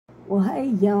Well, hey,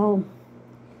 y'all.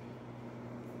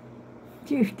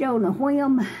 Just on a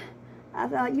whim, I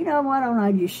thought, you know, why don't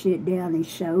I just sit down and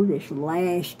sew this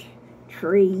last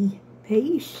tree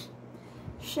piece?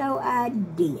 So I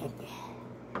did.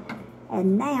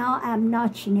 And now I'm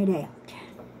notching it out.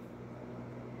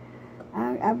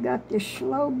 I've got this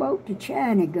slow boat to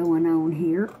China going on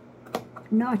here,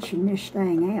 notching this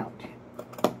thing out.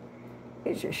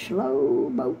 It's a slow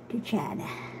boat to China.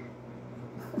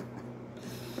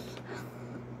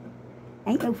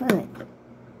 Ain't no fun.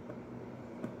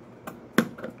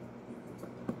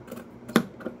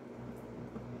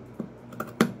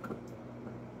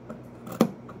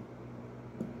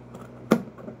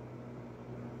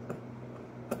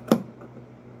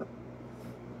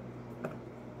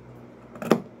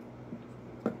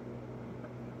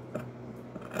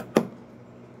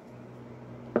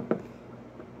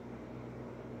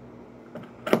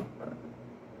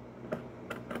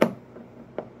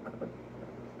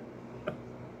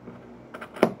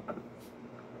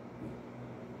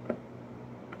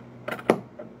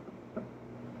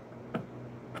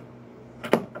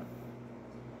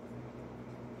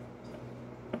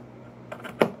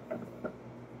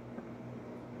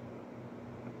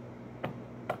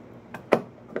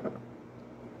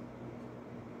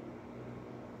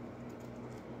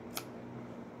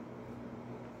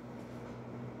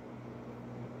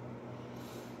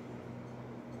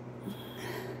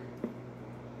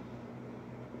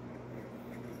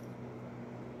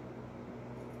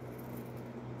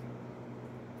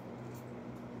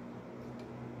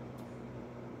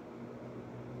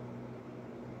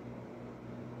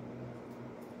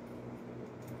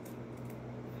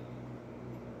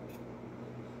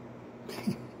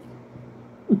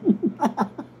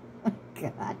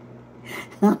 God.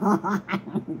 Oh,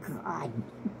 God.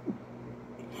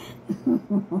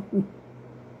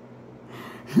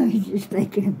 I was just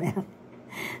thinking about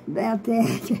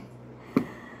that.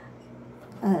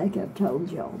 I think I've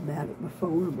told y'all about it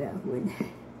before, about when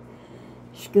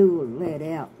school let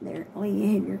out there at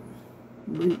Leander.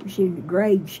 We was in the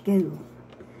grade school.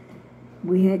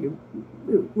 We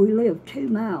lived 2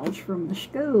 miles from the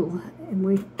school, and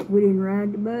we didn't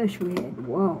ride the bus. We had to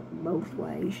walk both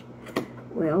ways.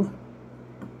 Well,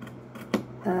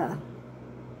 as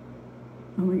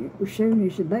soon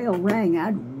as the bell rang,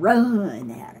 I'd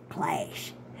run out of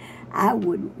class. I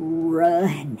would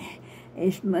run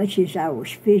as much as I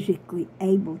was physically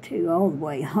able to all the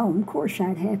way home. Of course,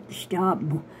 I'd have to stop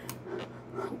and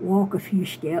walk a few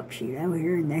steps, you know,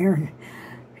 here and there.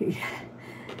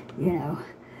 You know,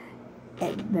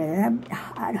 but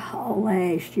I'd haul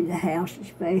ass to the house as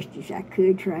fast as I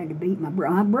could, trying to beat my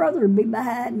brother. My brother would be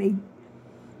behind me,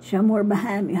 somewhere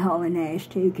behind me, hauling ass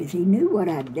too, because he knew what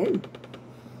I'd do.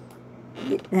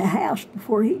 Get to the house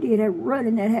before he did. I'd run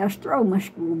in that house, throw my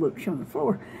school books on the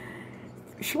floor,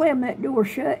 slam that door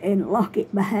shut, and lock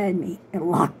it behind me,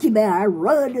 and lock him out. I'd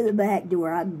run to the back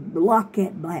door. I'd lock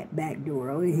that back door.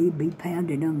 Oh, he'd be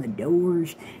pounding on the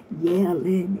doors,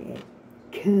 yelling and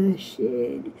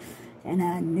cussing. And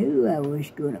I knew I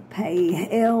was going to pay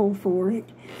hell for it.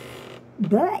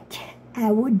 But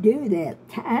I would do that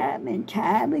time and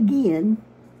time again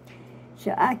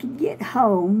so I could get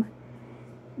home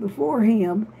before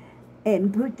him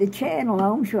and put the channel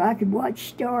on so I could watch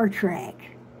Star Trek.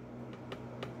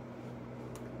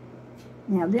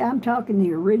 Now, I'm talking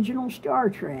the original Star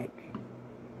Trek.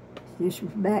 This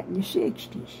was back in the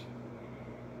 60s.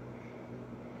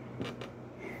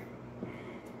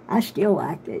 I still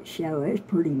like that show. It's a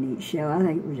pretty neat show. I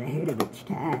think it was ahead of its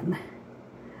time.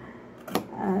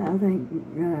 I think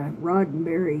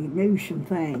Roddenberry knew some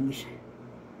things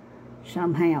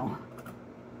somehow,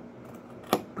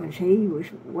 because he was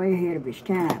way ahead of his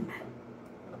time.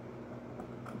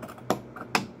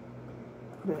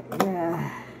 But,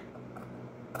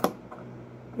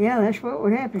 yeah, that's what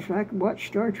would happen, so I could watch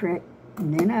Star Trek.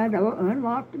 And then I'd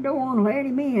unlock the door and let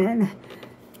him in.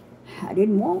 I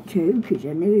didn't want to, because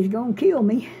I knew he was going to kill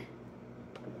me.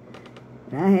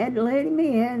 But I had to let him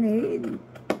in.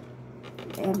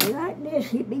 And like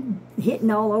this, he'd be hitting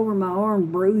all over my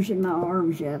arm, bruising my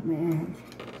arms up, man.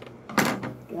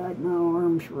 God, my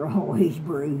arms were always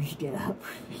bruised up.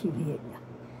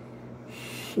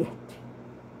 Shit.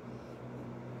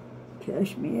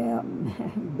 Cussed me out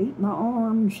and beat my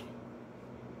arms.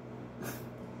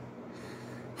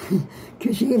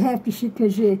 Because he'd have to sit,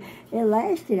 because it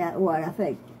lasted, what, I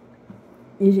think,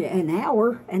 is it an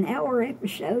hour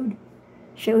episode?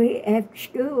 So after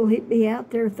school, he'd be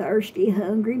out there thirsty,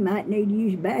 hungry, might need to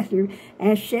use the bathroom,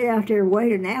 and I'd sit out there and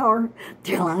wait an hour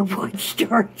till I watched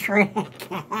Star Trek.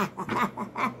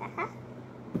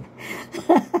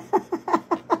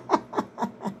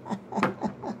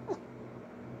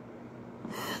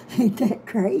 Ain't that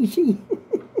crazy?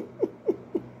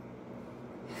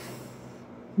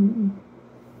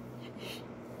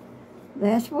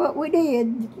 That's what we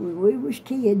did when we was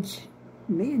kids.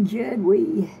 Me and Judd,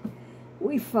 we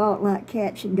fought like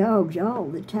cats and dogs all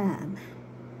the time.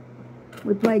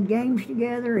 We played games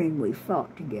together and we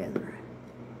fought together.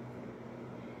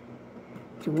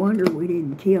 It's a wonder we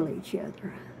didn't kill each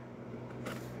other.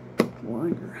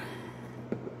 Wonder.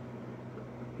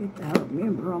 I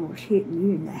remember almost hitting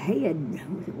you in the head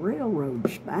with a railroad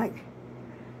spike.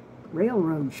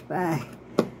 Railroad spike.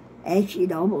 Actually,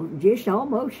 it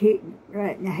almost hit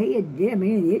right in the head. I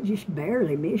mean, it just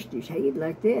barely missed his head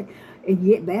like that. And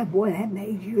yet, bad boy, that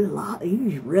made you a lot. He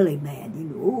was really mad. You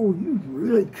know, oh, you was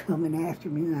really coming after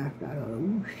me. And I thought,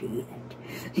 oh, shit.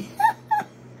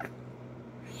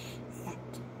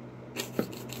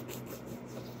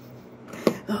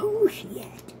 Oh, shit.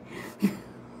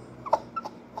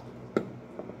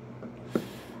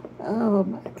 Oh,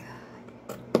 my God.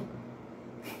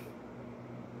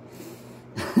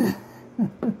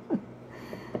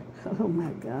 Oh,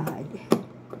 my God.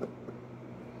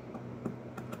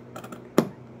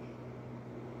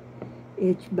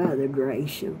 It's by the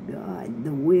grace of God,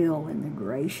 the will and the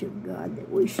grace of God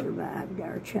that we survived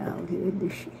our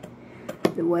childhood,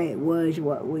 the way it was,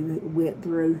 what we went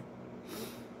through.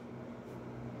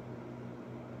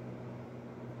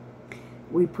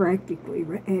 We practically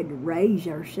had to raise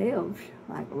ourselves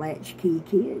like latchkey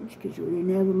kids because we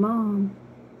didn't have a mom.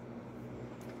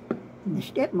 And the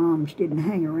stepmoms didn't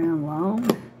hang around long.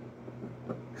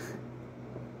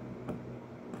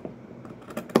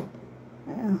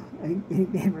 Well,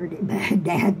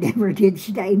 Dad never did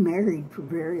stay married for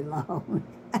very long.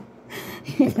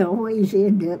 He'd always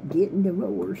end up getting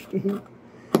divorced.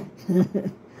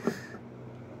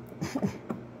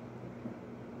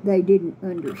 They didn't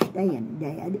understand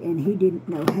Dad, and he didn't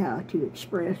know how to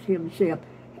express himself.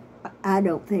 I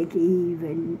don't think he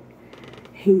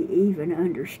even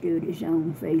understood his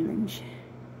own feelings,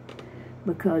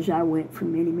 because I went for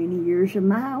many, many years of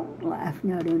my own life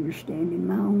not understanding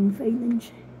my own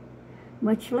feelings,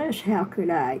 much less how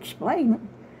could I explain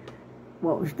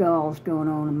what was going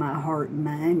on in my heart and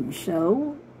mind and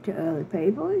soul to other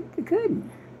people. I couldn't.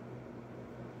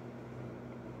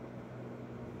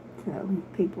 So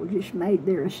people just made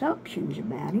their assumptions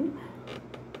about him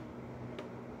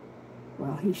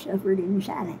while he suffered in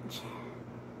silence.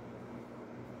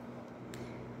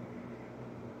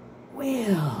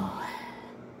 Well,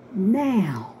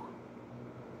 now,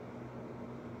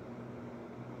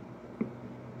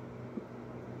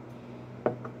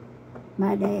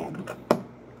 my dad,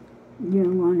 you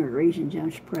know, one of the reasons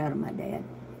I'm so proud of my dad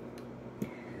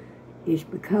is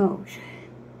because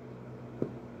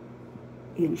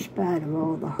in spite of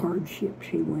all the hardships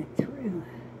he went through,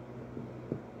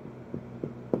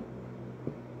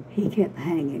 he kept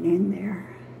hanging in there.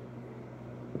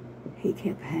 He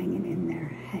kept hanging in there,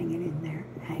 hanging in there,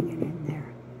 hanging in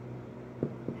there,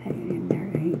 hanging in there.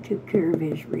 And he took care of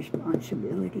his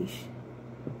responsibilities.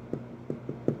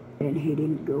 And he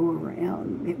didn't go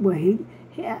around. Well, he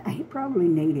probably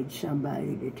needed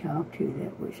somebody to talk to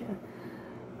that was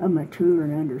a mature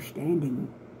and understanding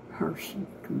person,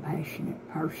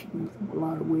 compassionate person with a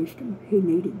lot of wisdom. He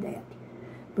needed that,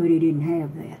 but he didn't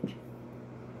have that.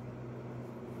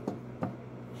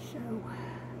 So,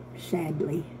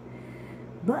 sadly,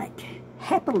 but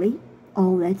happily,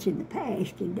 all that's in the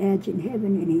past, and Dad's in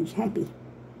heaven and he's happy.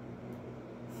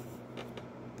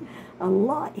 A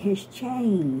lot has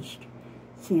changed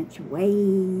since way,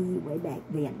 way back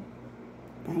then.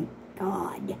 Thank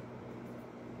God.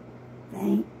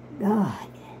 Thank God.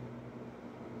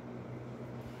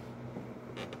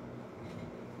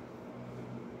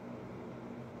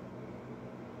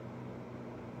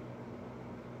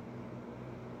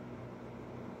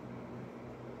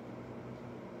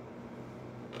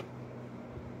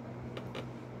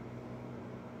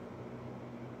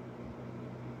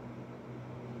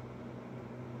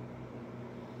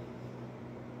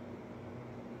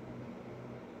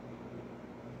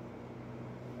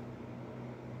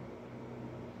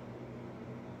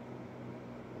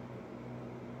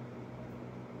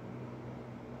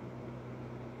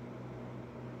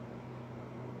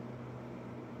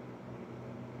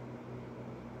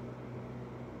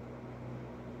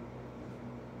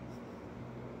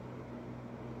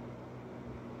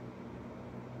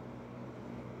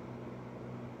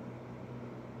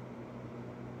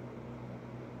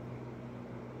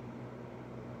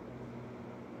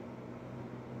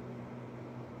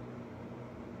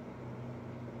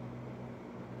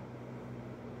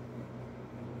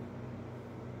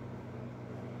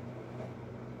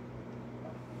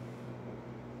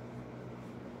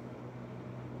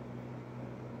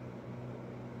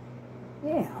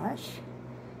 Yeah,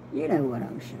 you know what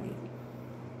I'm saying.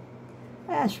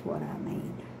 That's what I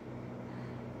mean.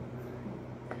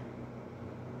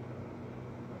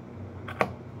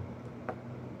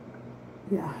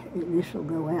 Yeah, this will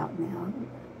go out now.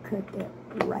 Cut that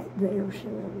right there so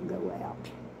it'll go out.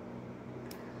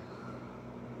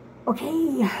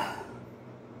 Okay.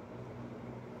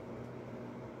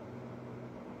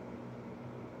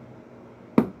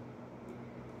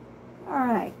 All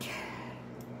right.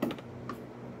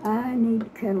 I need to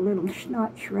cut a little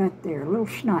snotch right there, a little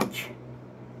snotch.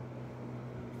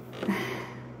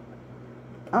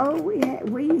 Oh,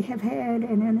 we have had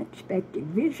an unexpected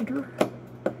visitor.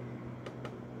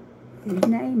 His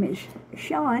name is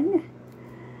Sean.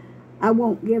 I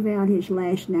won't give out his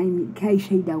last name in case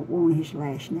he don't want his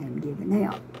last name given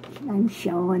out. His name's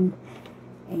Sean,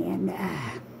 and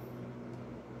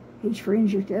he's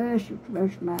friends with us.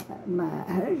 My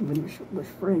husband was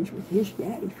friends with his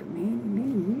daddy for many,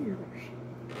 many years.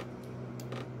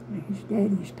 His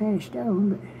daddy's passed on,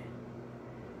 but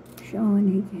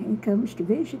Sean, he comes to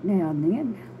visit now and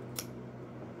then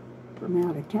from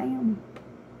out of town.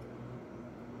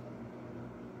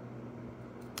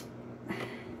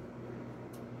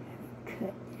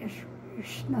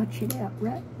 Just snotch it out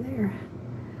right there.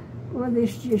 Well,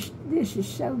 this is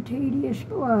so tedious.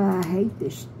 Boy, I hate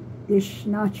this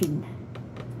snotching.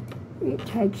 It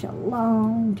takes a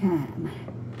long time.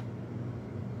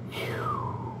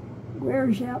 Whew.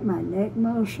 Wears out my neck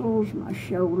muscles, my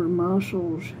shoulder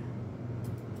muscles.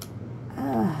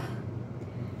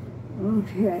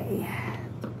 Okay.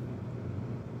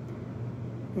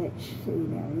 Let's see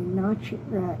now. You notch it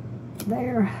right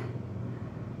there.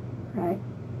 Right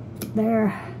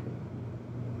there.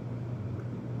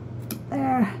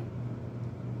 There.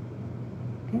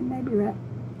 And maybe right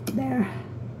there.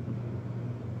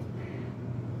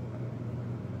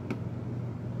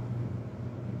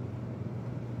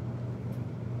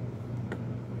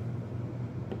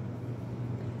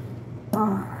 All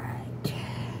right.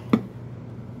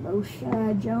 Both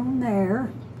sides on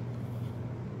there.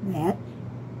 That.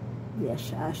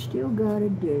 Yes, I still gotta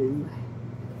do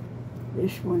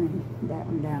this one and that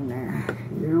one down there.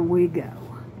 Here we go.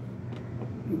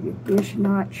 You get this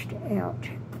notched out.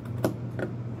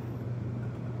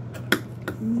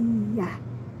 Yeah.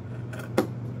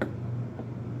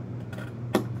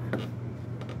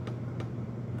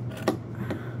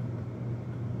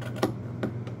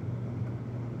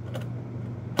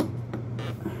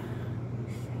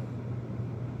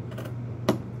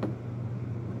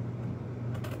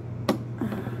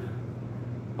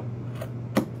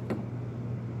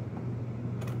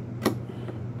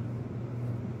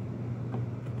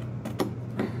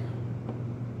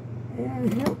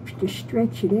 It helps to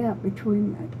stretch it out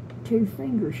between my two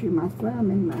fingers here, my thumb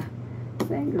and my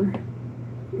finger.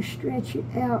 Just stretch it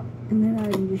out, and then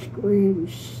I can just go ahead and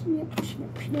snip,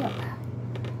 snip, snip.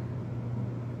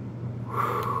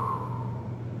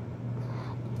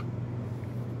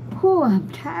 Oh, I'm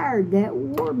tired. That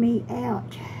wore me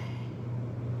out.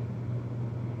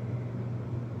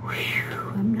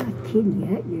 Whew, I'm not kidding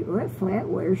you. That flat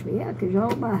wears me out because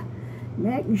all my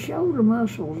neck and shoulder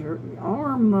muscles, or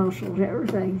arm muscles,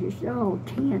 everything's just all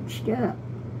tensed up.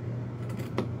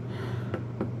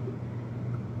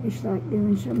 It's like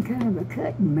doing some kind of a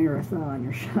cutting marathon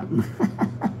or something.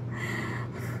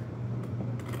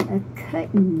 A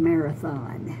cutting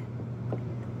marathon.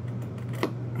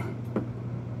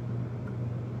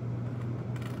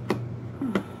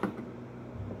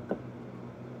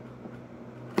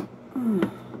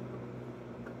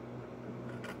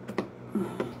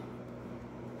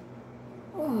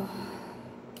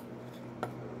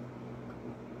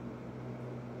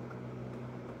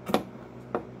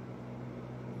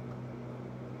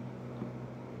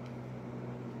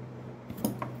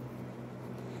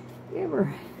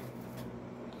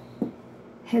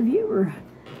 Have you ever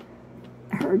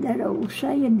heard that old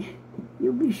saying,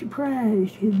 you'll be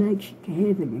surprised who makes it to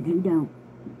heaven and who don't?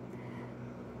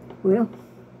 Well,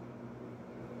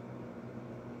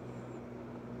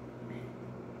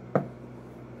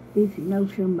 if you know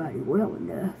somebody well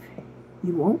enough,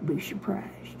 you won't be surprised.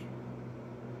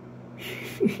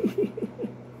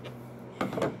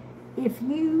 If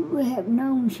you have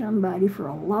known somebody for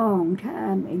a long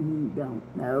time and you don't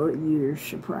know it, you're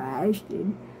surprised,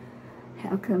 and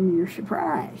how come you're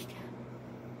surprised?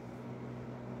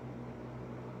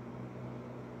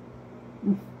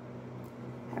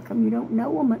 How come you don't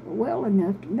know them well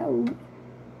enough to know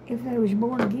if they was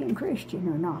born again Christian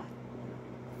or not?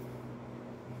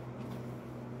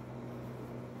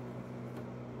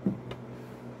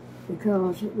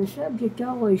 Because the subject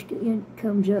always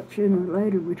comes up sooner or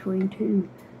later between two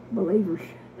believers,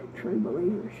 true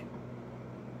believers.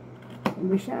 And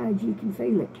besides, you can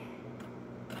feel it.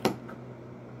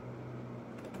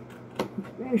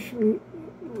 Especially,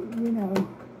 you know,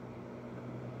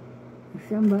 if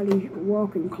somebody's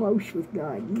walking close with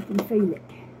God, you can feel it.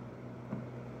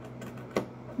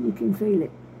 You can feel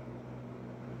it.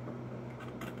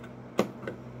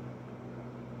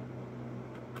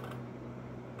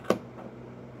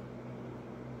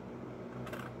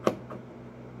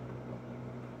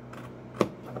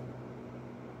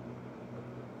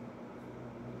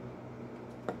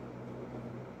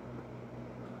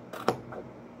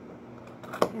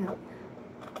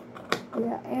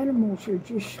 Yeah, animals are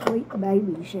just sweet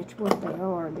babies. That's what they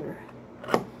are.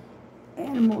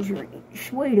 Animals are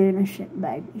sweet, innocent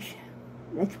babies.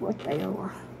 That's what they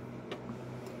are.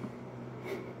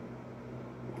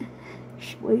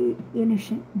 Sweet,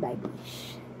 innocent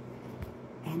babies.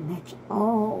 And that's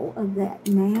all of that.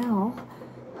 Now,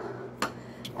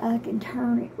 I can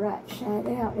turn it right side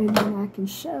out, and then I can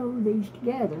sew these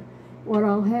together. What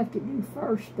I'll have to do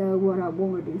first, though, what I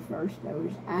want to do first, though,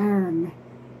 is iron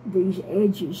these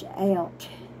edges out.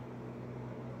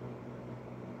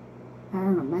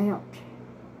 Iron them out.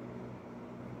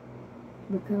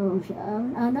 Because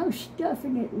I know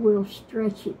stuffing it will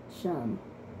stretch it some.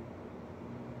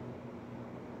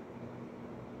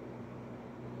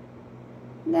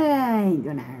 Nah, I ain't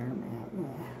gonna iron them out.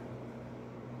 Nah.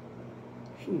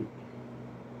 Shoot.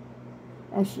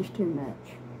 That's just too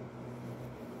much.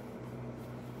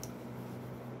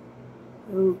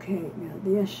 Okay, now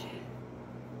this,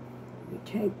 we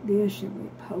take this and we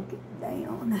poke it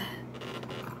down.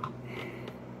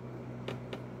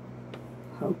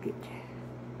 Poke it.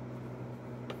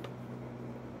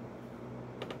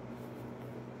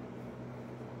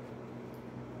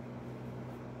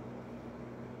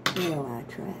 Well, I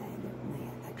tried,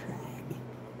 man, I tried.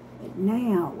 But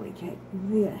now we take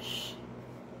this.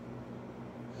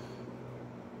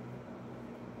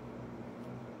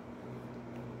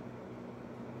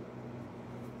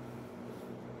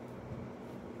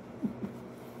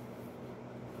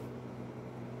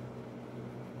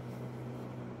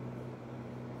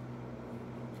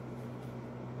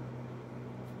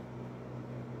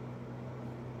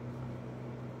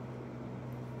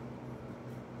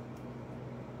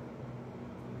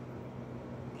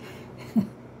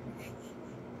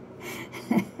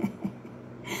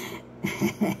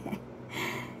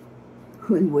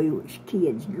 When we was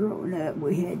kids growing up,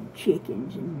 we had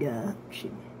chickens and ducks,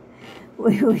 and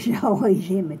we was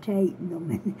always imitating them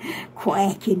and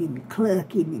quacking and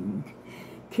clucking and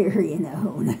carrying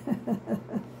on.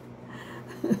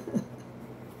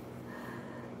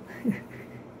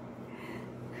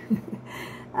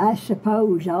 I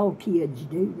suppose all kids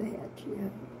do that, yeah.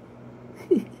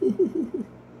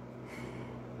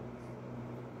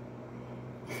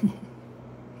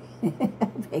 I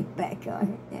think back on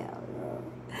it now.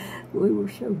 We were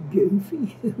so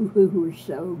goofy. We were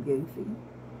so goofy.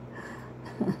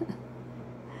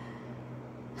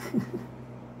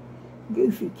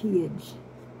 Goofy kids.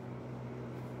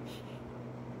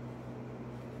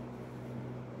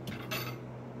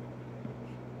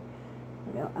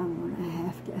 Well, I'm going to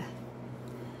have to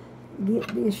get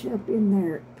this up in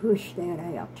there, push that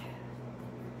out.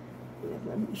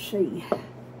 Let me see.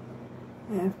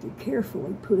 I have to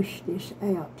carefully push this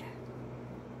out.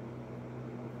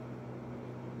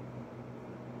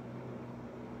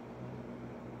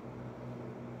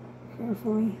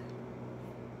 Carefully,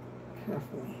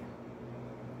 carefully.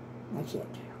 That's it,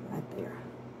 right there.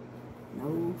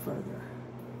 No further.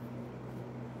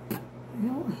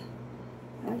 Well,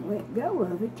 I let go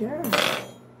of it there.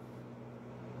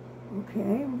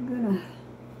 Okay,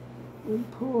 we'll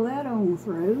pull that on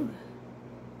through.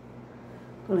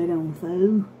 Pull it on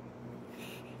through.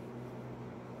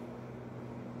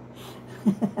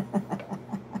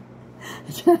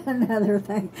 Another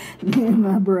thing, me and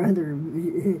my brother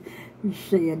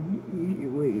said,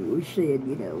 we said,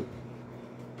 you know,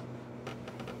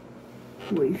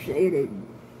 we said it,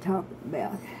 talking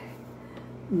about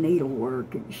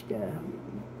needlework and stuff,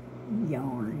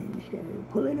 yarn and stuff.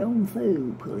 Pull it on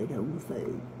through, pull it on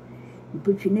through. You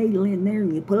put your needle in there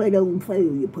and you pull it on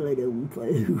through, you pull it on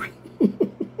through.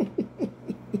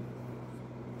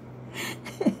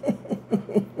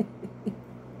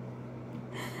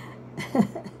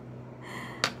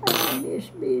 I miss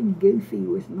being goofy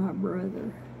with my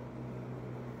brother.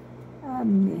 I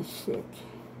miss it.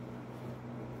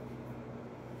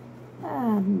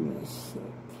 I miss it.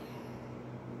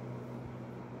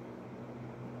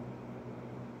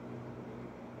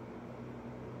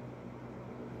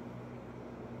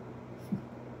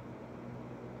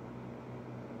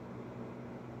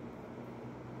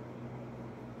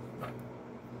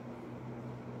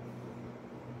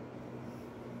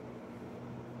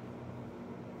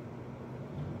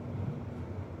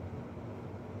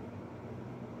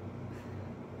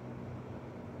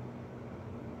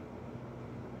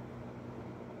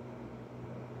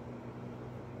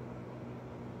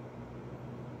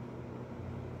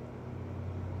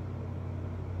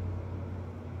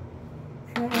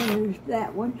 Okay, there's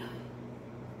that one.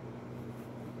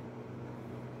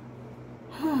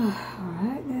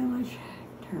 Alright, now let's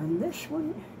turn this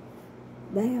one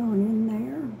down in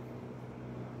there.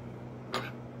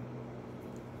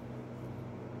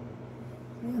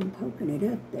 I'm poking it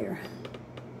up there.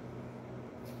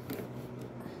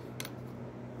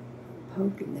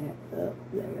 Poking that up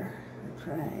there. I'm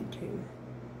trying to.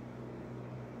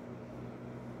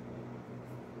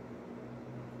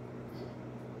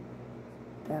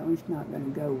 That one's not going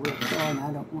to go real far, and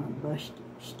I don't want to bust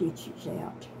stitches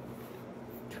out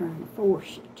trying to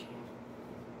force it.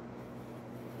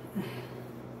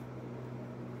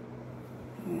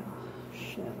 Yeah,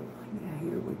 so now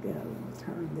here we go. We'll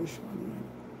turn this one in.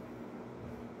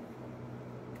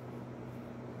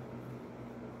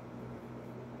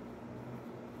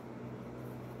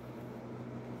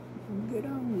 Get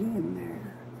on in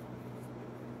there.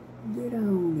 Get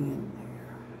on in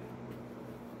there.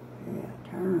 Yeah,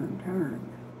 turn.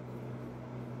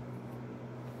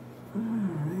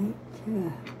 Alright,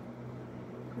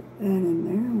 put that in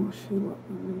there and we'll see what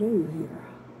we're going to do here.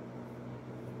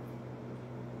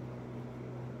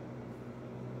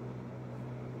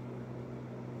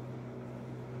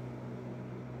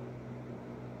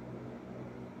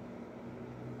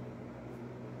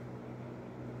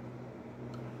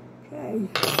 Okay,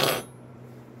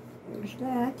 there's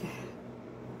that,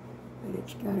 but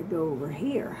it's got to go over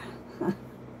here.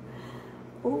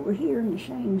 Over here on the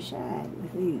same side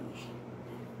with these.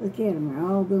 Look at them, they're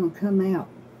all going to come out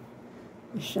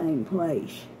the same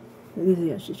place. Look at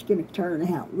this, it's going to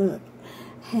turn out, look.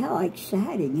 How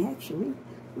exciting, actually.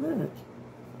 Look.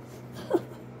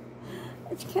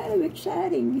 It's kind of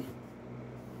exciting.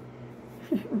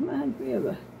 It reminds me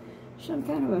of some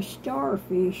kind of a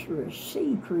starfish or a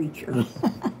sea creature.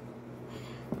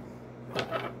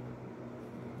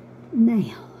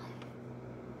 Now,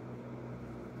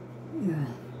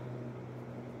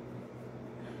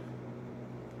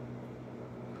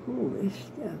 pull this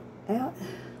stuff out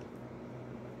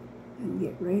and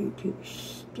get ready to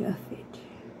stuff it.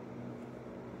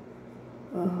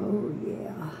 Oh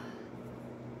yeah.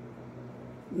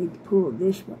 Need to pull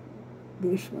this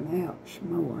one out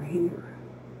some more here.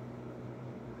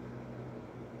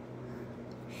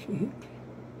 Shoot.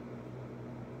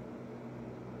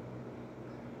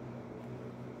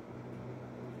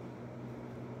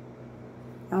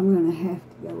 I'm going to have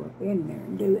to go up in there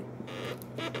and do it.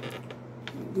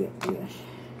 And get this.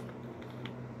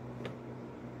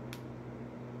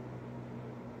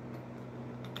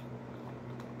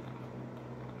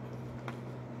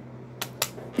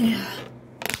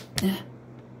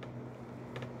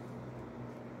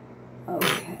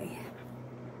 Okay.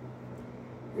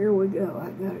 Here we go. I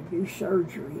got to do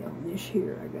surgery on this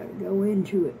here. I got to go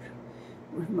into it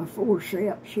with my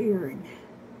forceps here and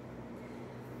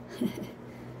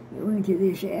go into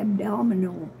this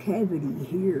abdominal cavity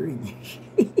here and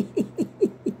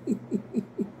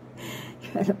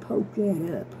try to poke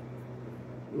that up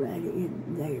right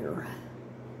in there.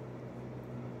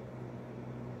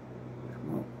 Come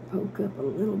on, poke up a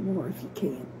little more if you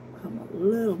can. Come a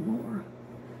little more.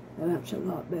 That's a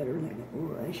lot better than it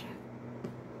was.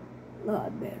 A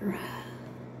lot better.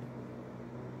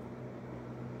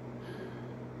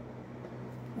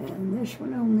 And this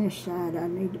one on this side, I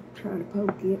need to try to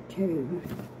poke it too.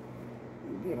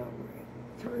 And get over it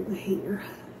through here.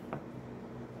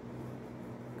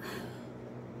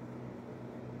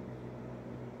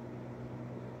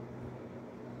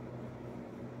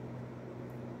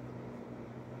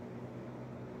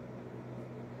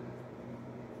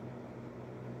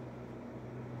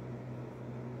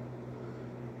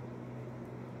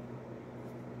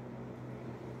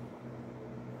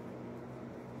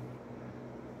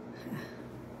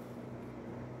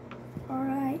 All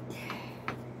right,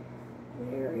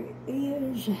 there it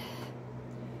is.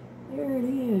 There it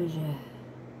is.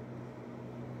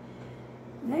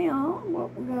 Now,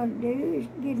 what we're going to do is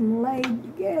get them laid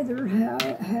together how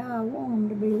I want them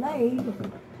to be laid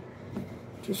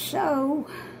to sew.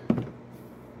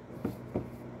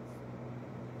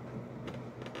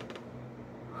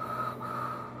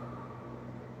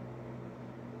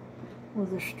 Well,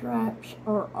 the stripes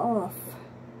are off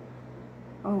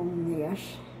on this.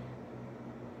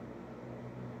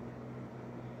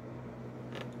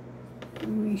 Let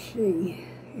me see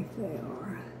if they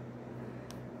are.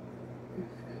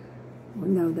 Well,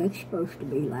 no, that's supposed to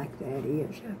be like that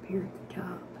is up here at the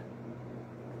top.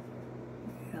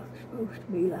 Yeah, it's supposed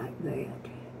to be like that.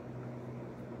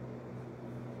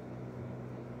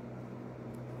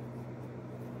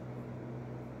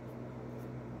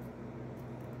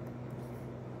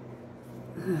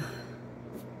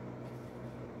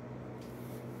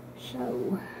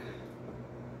 So,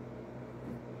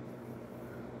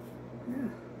 yeah,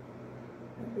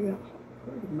 I'll be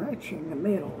pretty much in the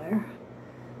middle there.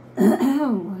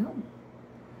 Well,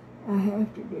 I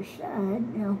have to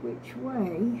decide now which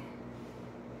way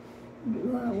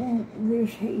do I want this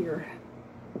here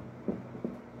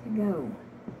to go.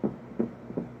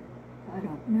 I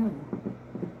don't know.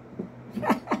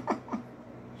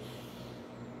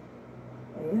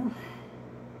 Well,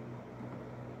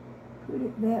 put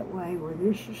it that way where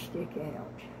this will stick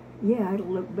out. Yeah, it'll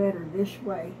look better this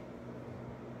way.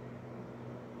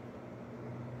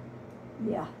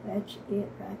 Yeah, that's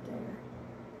it right there.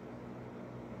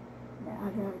 Now I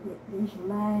gotta get these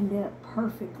lined up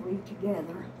perfectly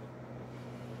together.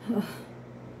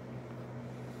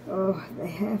 Oh, they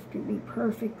have to be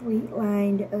perfectly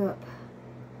lined up.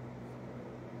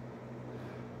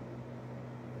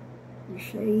 You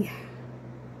see,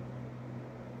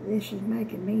 this is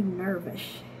making me nervous.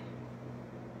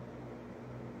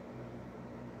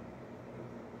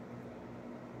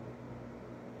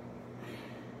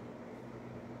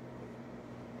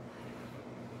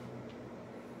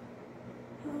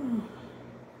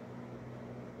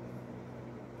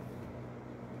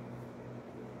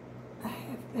 I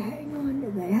have to hang on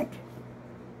to that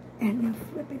and now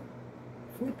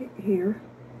flip it here.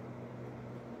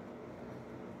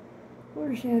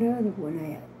 Where's that other one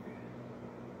at?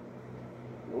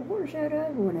 Well, where's that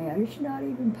other one at? It's not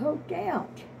even poked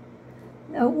out.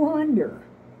 No wonder.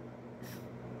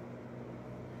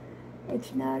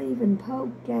 It's not even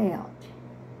poked out.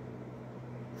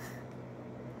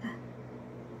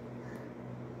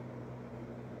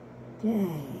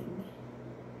 Dang.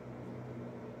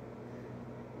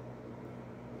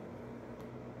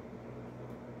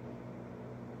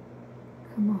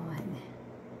 Come on.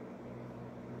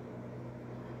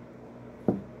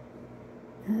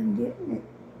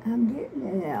 I'm getting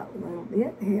it out a little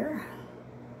bit here.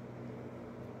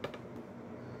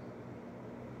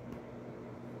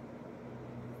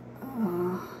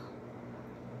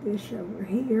 This over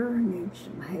here needs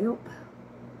some help.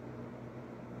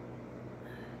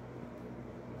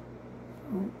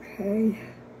 Okay.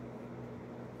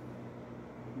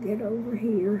 Get over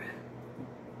here.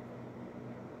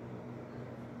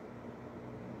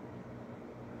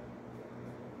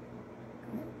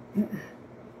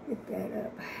 Get that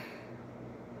up.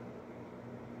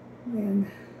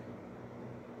 Then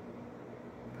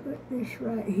put this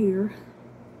right here.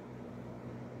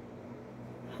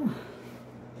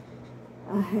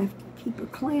 I have to keep a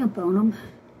clamp on them.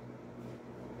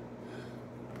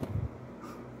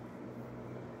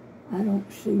 I don't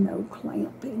see no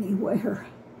clamp anywhere.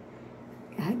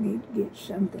 I need to get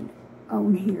something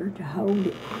on here to hold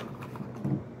it.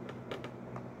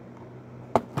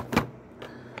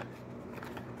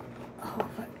 Oh,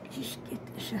 if I could just get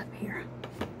this up here.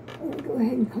 I'll go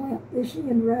ahead and clamp this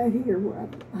in right here where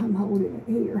I'm holding it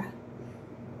here.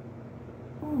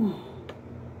 Oh.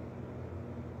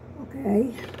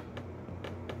 Okay.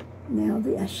 Now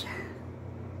this.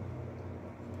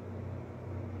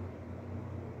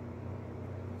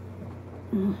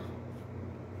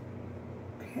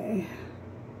 Okay.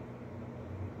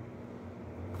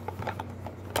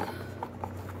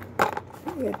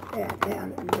 Get that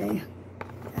out of there.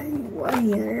 Anyway,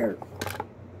 there.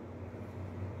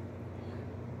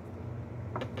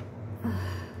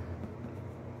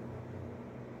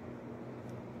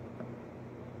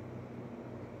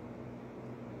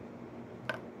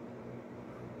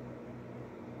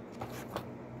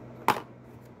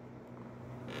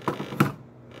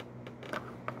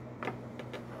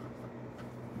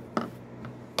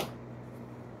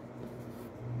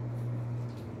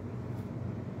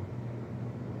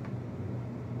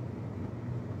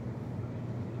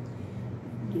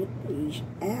 Get these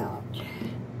out.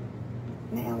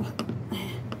 Now,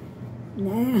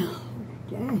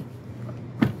 dang.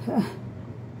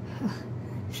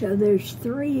 So there's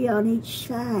 3 on each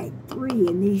side, 3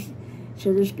 in these,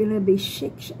 so there's going to be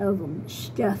 6 of them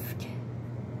stuffed.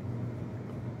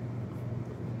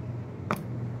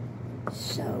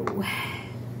 So,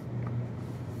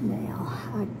 now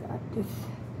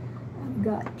I've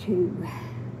got to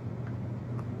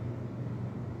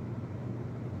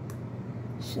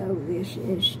sew this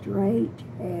as straight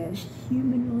as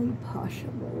humanly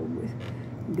possible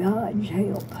with God's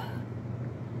help.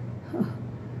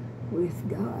 With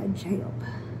God's help.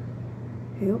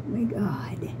 Help me,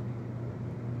 God.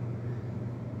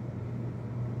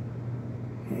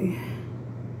 Okay.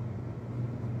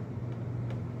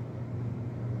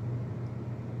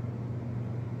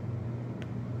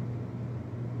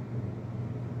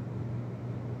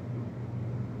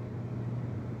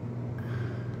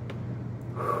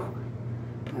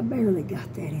 I barely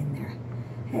got that in there.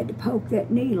 Had to poke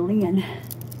that needle in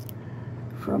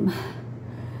from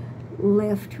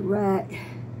left to right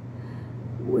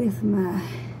with my,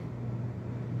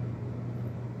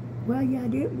 well, yeah, I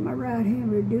did it with my right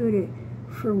hand, but doing it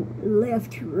from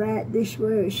left to right this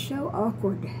way. It was so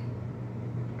awkward.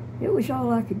 It was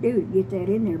all I could do to get that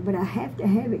in there, but I have to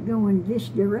have it going this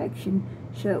direction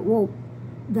so it won't,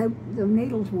 the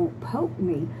needles won't poke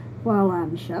me while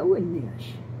I'm sewing this.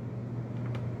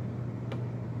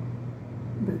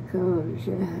 Because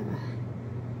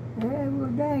they will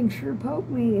dang sure poke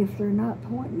me if they're not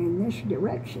pointing in this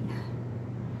direction.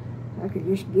 I could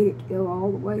just get it to go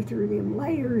all the way through them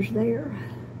layers there.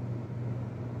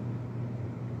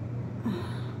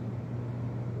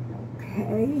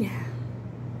 Okay.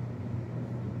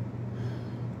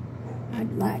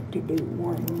 I'd like to do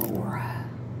one more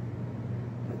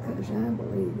because I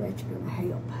believe that's going to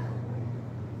help.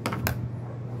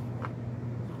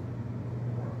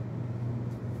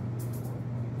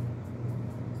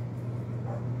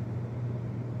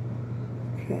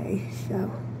 Okay,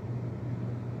 so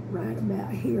right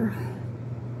about here,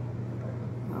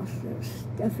 I'll start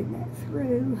stuffing that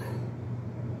through.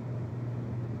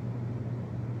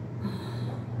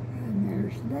 And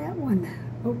there's that one.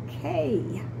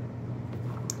 Okay.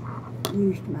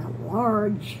 Used my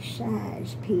large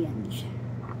size pins.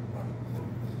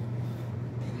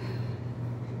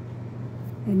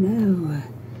 And now,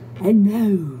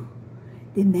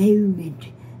 the moment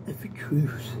of the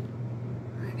truth.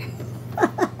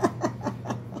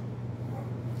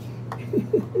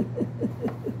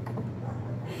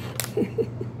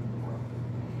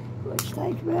 What you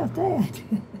think about that?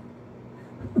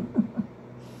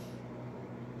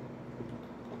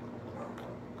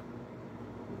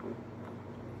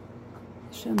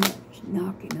 Somebody's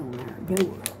knocking on our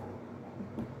door.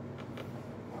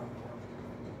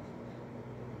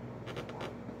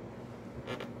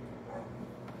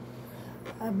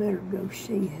 I better go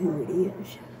see who it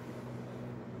is.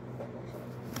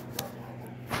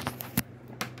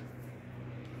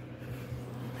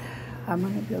 I'm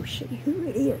going to go see who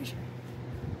it is.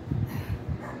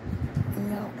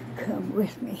 And y'all can come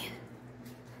with me.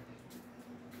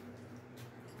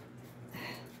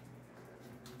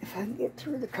 If I can get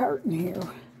through the curtain here,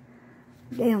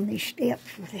 down these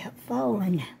steps without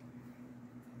falling.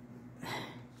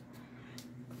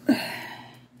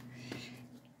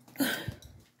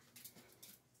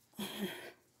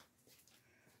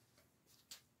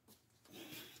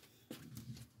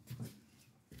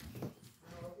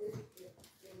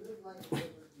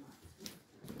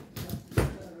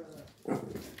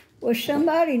 Was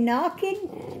somebody knocking?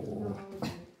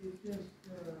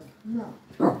 No.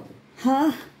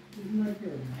 Huh?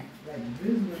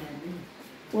 Business.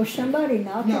 Was somebody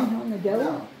knocking on the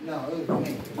door? No, it was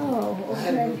me. Oh, I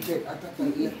had to okay. go check. I thought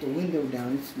they left the window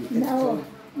down. It's No, closed.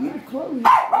 you closed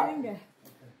the window.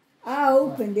 I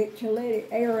opened it to let it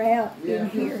air out Yeah, in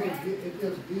it feels here. so good. It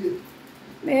feels good.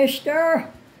 Mister,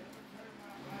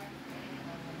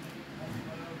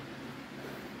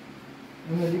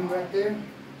 You want to leave it right there?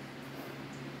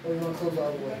 Or you want to close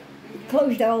all the way?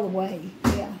 closed all the way,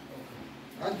 yeah.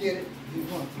 I get it. You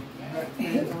want to. Right,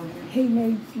 hands on here. He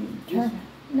needs you to turn.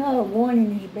 No, one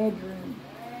in his bedroom.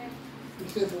 He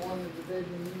said the one in the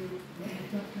bedroom needed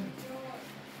something.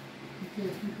 He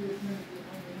said keep this one in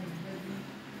the bedroom.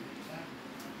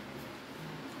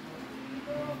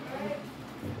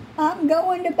 I'm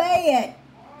going to bed.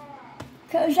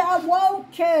 'Cause I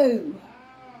want to.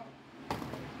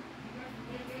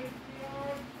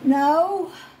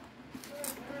 No?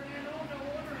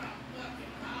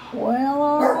 Well,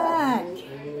 all right.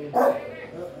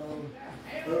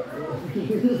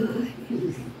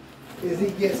 As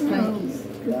he gets Oh,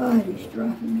 cranky. God, he's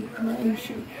driving me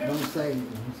crazy. Don't say it.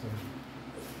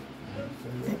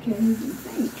 I can't even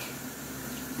think.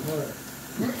 What?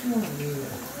 Which one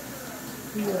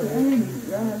It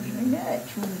drives me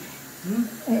nuts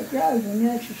when it drives me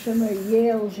nuts if somebody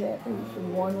yells at me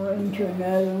from one room to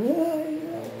another.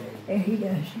 And he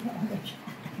does that.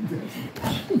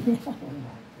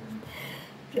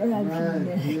 Drives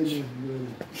me nuts.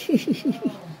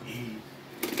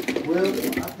 Well, I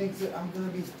think so. I'm going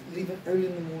to be leaving early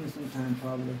in the morning sometime,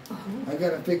 probably. I got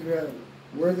to figure out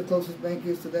where the closest bank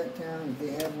is to that town, if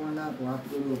they have one or not. We'll have to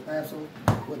go to El Paso,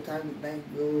 what time the bank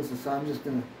goes. So I'm just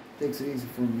going to take it easy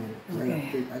for a minute.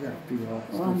 Okay. I got to figure all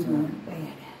that Well, I'm stuff going out. to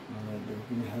bed.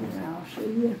 And Yeah. I'll see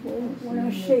you when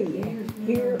I see you,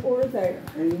 here or there.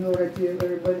 And you know what I tell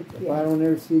everybody? If I don't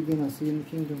ever see you again, I'll see you in the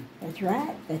kingdom. That's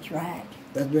right, that's right.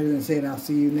 That's better than saying I'll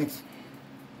see you next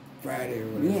Friday or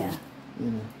whatever. Yeah.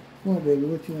 You know. Come on, baby,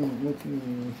 what you want? What you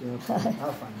want?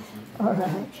 I'll find you something. All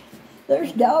right.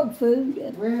 There's dog food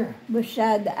Where?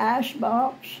 beside the ice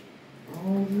box.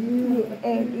 Oh, yeah.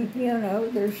 And, you know,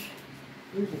 there's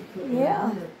There's a couple yeah,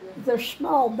 right there. there's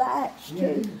small bites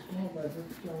Yeah, these too. are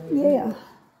small bites. Yeah.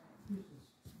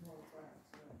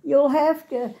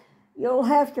 You'll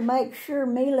have to make sure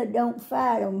Mila don't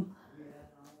fight them.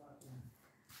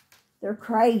 They're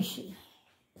crazy.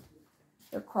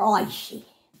 They're crazy.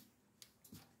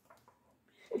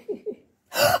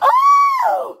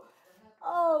 Oh!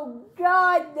 Oh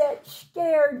God, that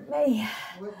scared me.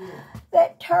 What did?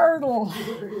 That turtle.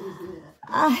 Where is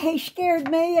it? He scared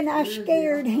me and I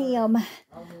scared him.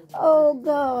 Oh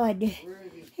God. Where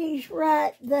is he? He's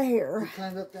right there. He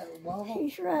climbed up that wall?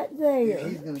 He's right Yeah, there.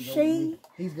 he's gonna go. See?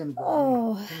 He's gonna go.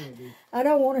 Oh, Come here, dude. I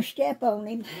don't want to step on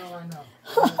him. No, I know.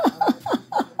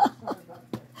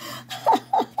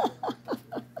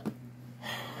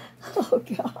 Oh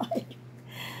God.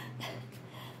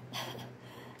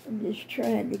 I'm just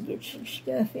trying to get some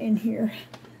stuff in here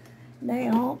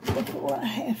now before I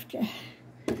have to.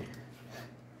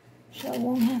 So I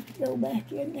won't have to go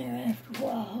back in there after a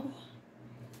while.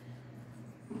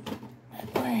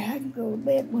 That way I can go to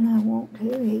bed when I want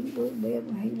to. He can go to bed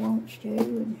when he wants to.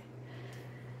 And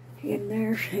in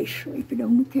there, he's sleeping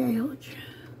on the couch.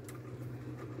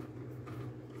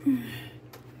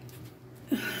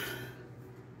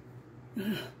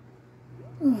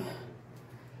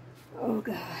 Oh,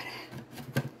 God.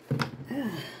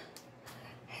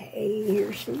 Hey,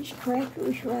 here's these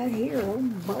crackers right here. Oh,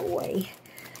 boy.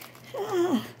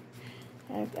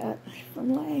 I got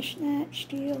from last night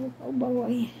still. Oh,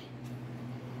 boy.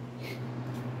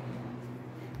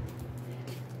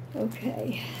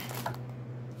 Okay.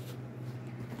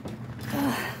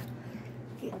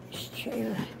 Get this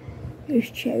chair. This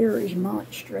chair is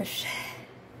monstrous.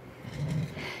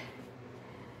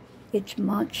 It's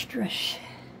monstrous.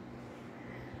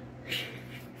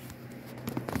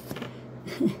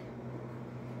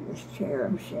 This chair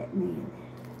I'm sitting in.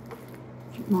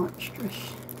 It's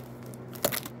monstrous.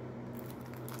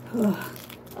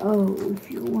 Oh,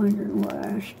 if you're wondering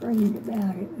why I screamed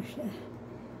about it, was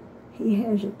he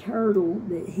has a turtle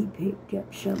that he picked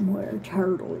up somewhere. A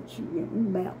turtle. It's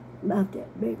about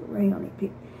that big around.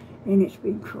 And it's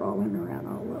been crawling around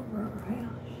all over our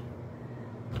house.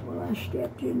 Well, I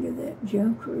stepped into that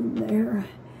junk room there,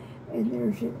 and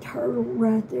there's a turtle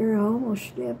right there. I almost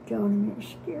stepped on him. It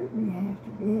scared me half to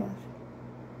death.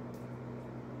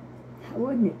 I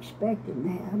wasn't expecting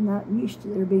that. I'm not used to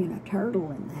there being a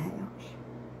turtle in the house.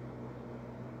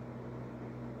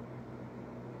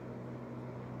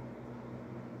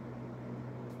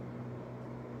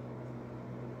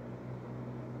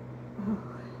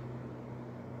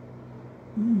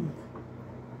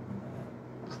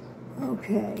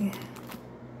 Okay.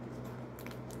 Okay.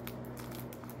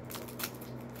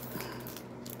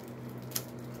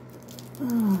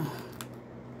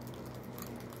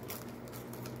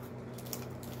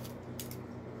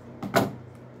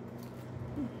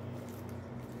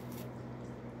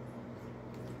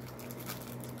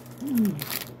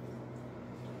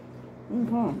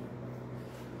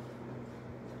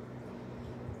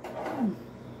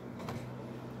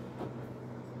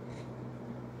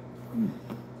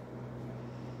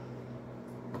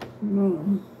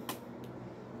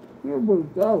 Here we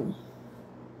go.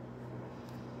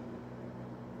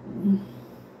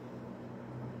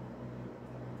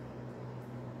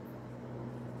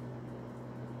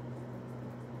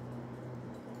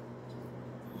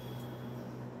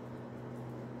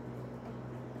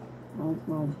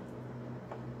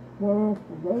 What else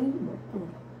to do but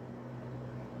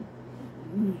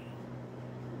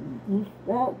just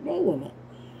start doing it.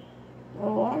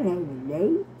 All I know to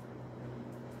do.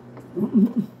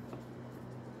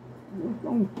 Just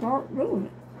gonna start doing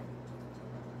it.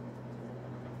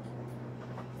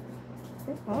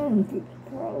 The phone keeps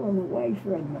crawling away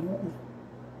from me.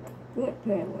 Foot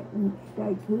pedal and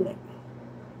stay put.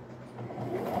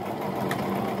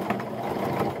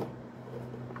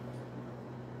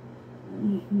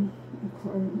 I'm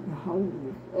trying to hold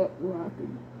this up where I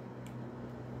can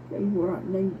see where I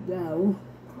need to go.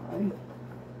 Okay.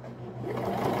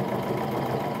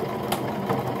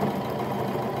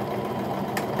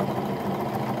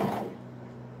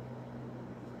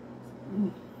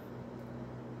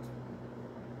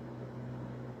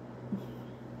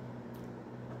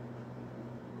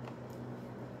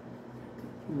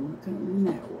 Coming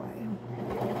that way.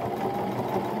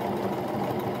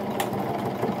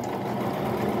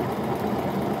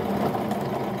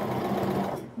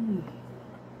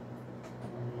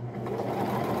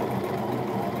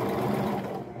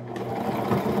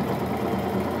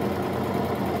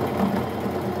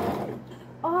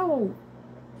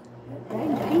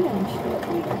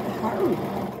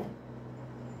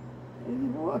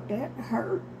 that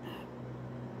hurt.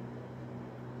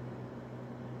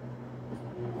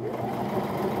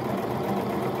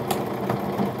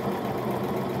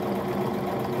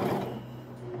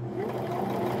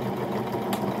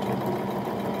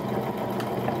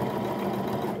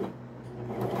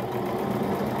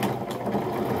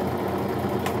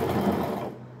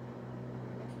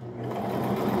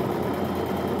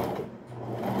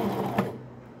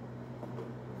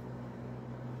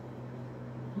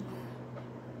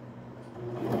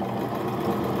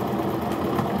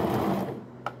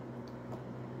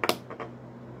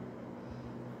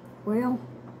 Well,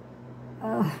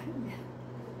 I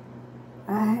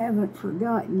haven't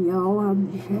forgotten y'all. I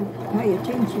just have to pay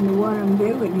attention to what I'm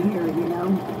doing here, you know.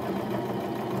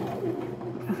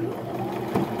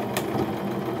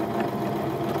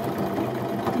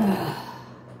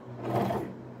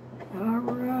 All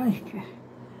right.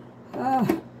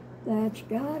 That's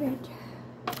got it.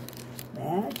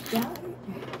 That's got it.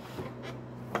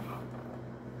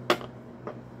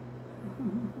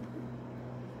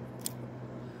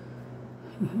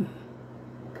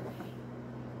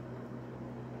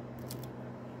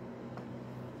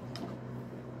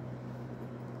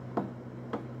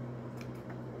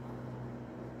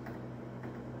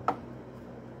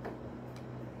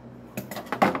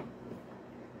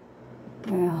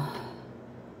 Well,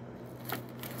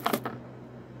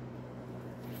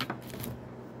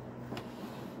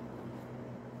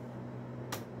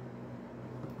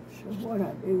 so what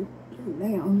I do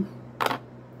now, I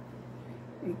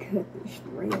cut these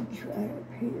threads right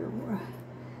up here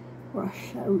where I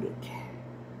sewed it.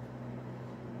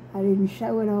 I didn't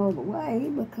sew it all the way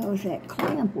because that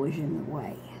clamp was in the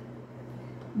way.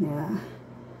 Now,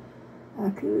 I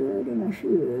could and I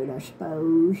should, I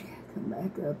suppose, come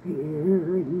back up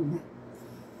here and,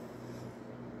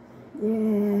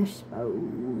 yeah, I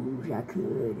suppose I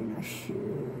could and I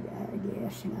should, I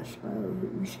guess, and I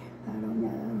suppose, I don't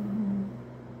know.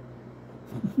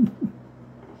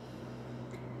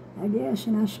 I guess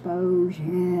and I suppose,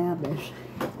 yeah,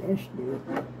 let's do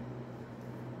it.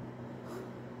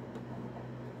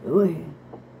 Go ahead.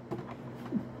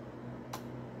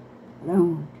 I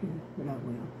don't want to, but I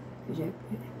will. Because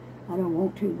I don't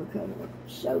want to because I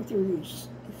sew through these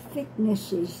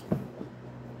thicknesses,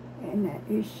 and that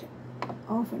is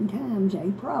oftentimes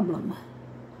a problem.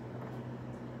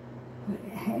 But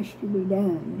it has to be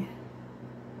done.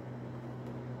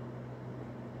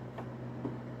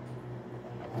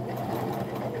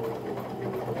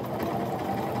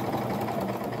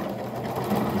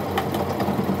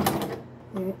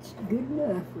 That's good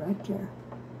enough right there.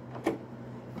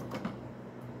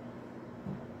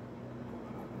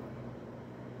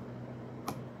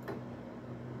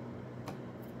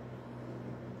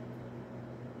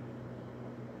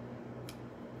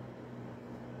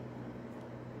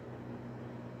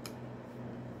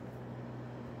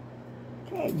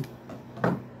 Okay.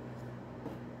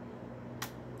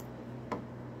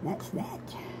 That's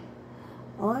that.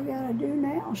 All I gotta do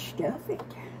now is stuff it.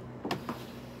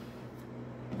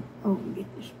 Oh, get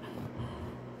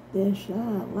this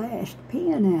last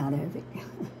pin out of it.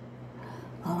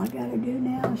 All I gotta do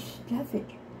now is stuff it.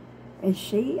 And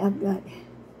see,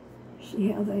 see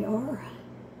how they are?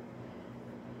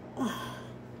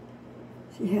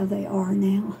 See how they are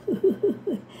now?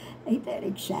 Ain't that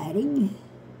exciting?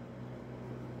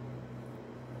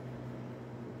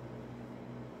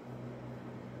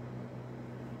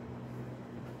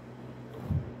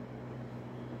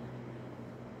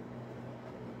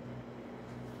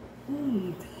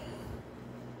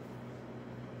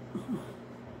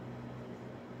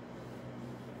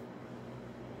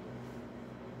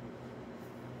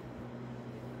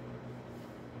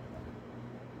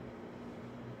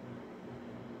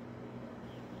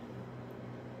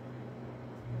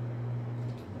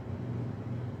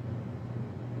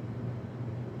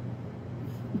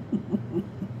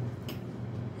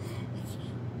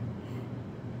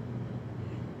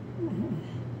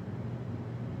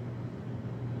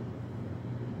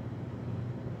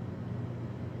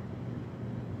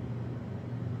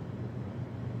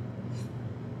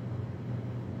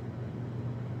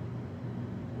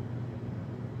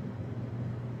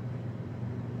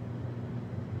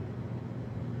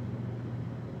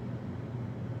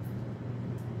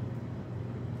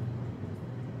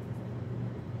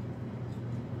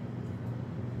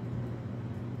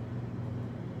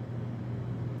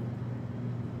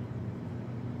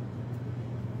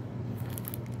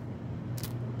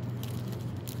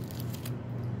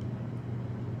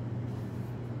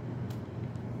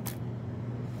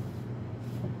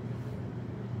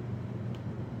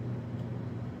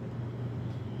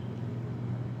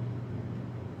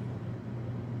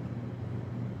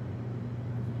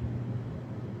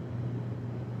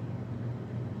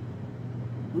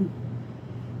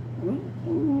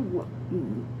 Ooh,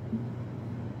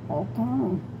 walk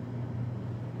on.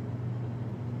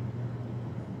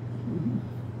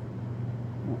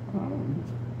 Walk on.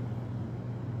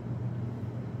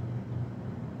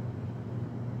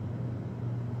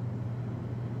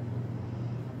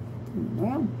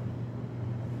 Well,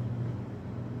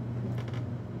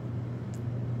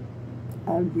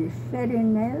 I'll just sit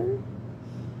in there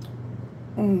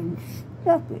and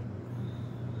stuff it.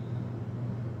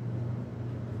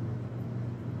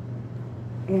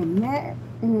 And that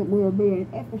will be an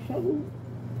episode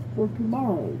for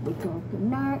tomorrow, because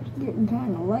tonight's getting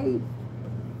kind of late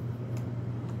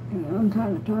and I'm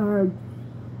kind of tired.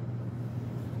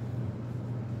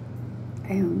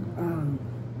 And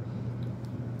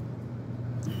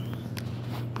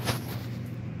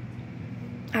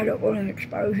I don't want to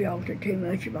expose y'all to too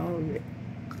much of all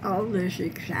this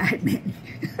excitement.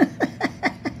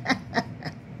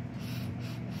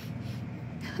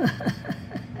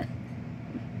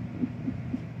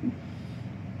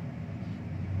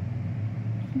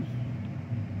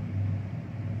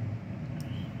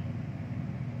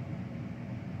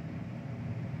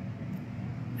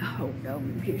 Hold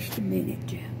on just a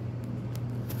minute.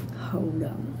 Hold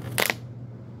on.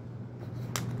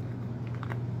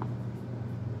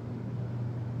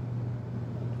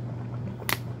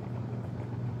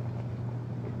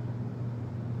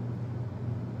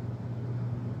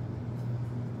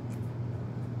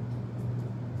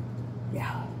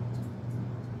 Yeah.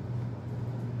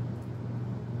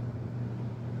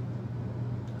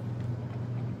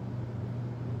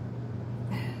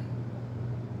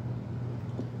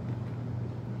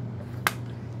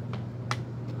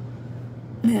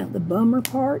 Now the bummer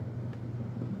part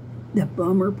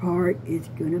is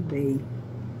going to be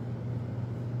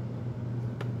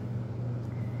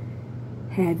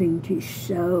having to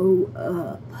sew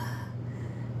up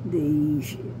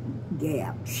these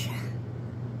gaps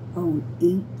on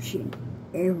each and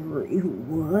every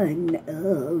one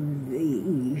of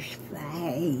these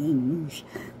things.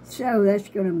 So that's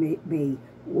going to be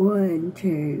 1,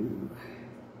 2,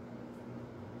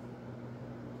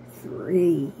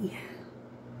 3,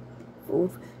 4,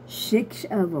 6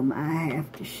 of them I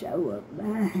have to sew up by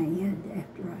hand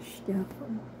after I stuff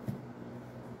them.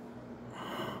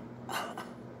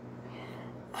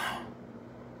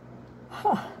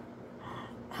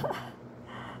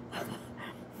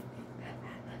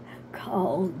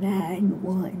 Call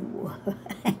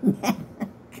 911.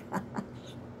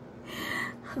 Gosh.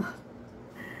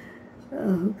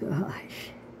 Oh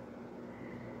gosh.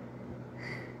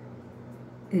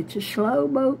 It's a slow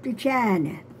boat to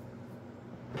China.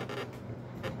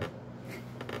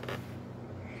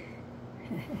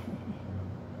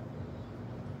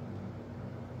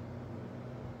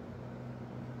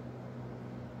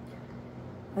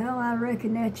 Well, I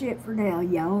reckon that's it for now,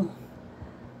 y'all.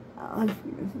 If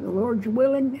the Lord's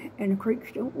willing and the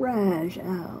creeks don't rise,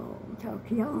 I'll talk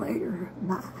to y'all later.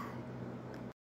 Bye.